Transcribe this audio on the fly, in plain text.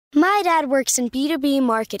My dad works in B2B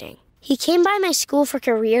marketing. He came by my school for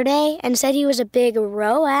career day and said he was a big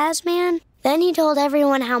ROAS man. Then he told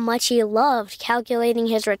everyone how much he loved calculating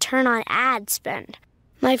his return on ad spend.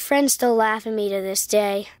 My friends still laugh at me to this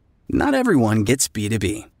day. Not everyone gets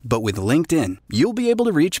B2B, but with LinkedIn, you'll be able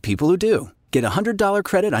to reach people who do. Get a $100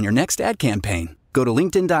 credit on your next ad campaign. Go to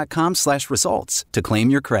linkedin.com/results to claim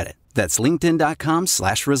your credit. That's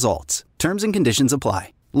linkedin.com/results. Terms and conditions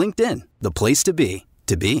apply. LinkedIn, the place to be,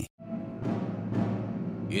 to be.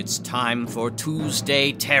 It's time for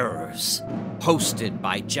Tuesday Terrors, hosted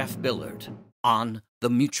by Jeff Billard on the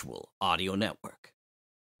Mutual Audio Network.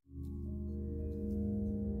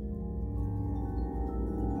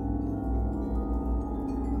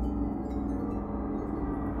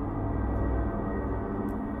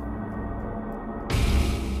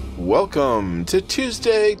 Welcome to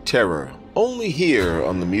Tuesday Terror, only here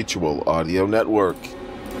on the Mutual Audio Network.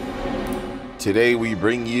 Today we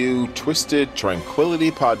bring you Twisted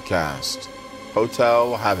Tranquility Podcast,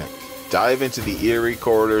 Hotel Havok. Dive into the eerie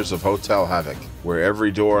corridors of Hotel Havok, where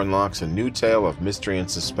every door unlocks a new tale of mystery and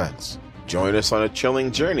suspense. Join us on a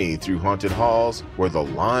chilling journey through haunted halls where the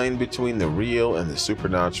line between the real and the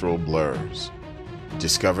supernatural blurs.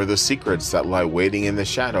 Discover the secrets that lie waiting in the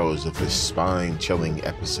shadows of this spine-chilling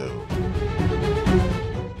episode.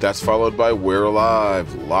 That's followed by We're Alive,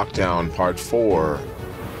 Lockdown Part 4.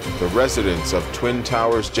 The residents of Twin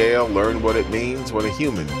Towers Jail learn what it means when a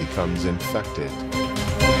human becomes infected.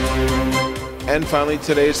 And finally,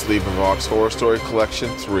 today's Havok Horror Story Collection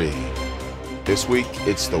 3. This week,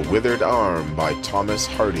 it's The Withered Arm by Thomas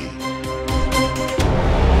Hardy.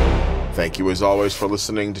 Thank you as always for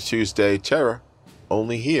listening to Tuesday Terror,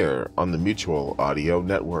 only here on the Mutual Audio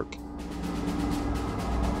Network.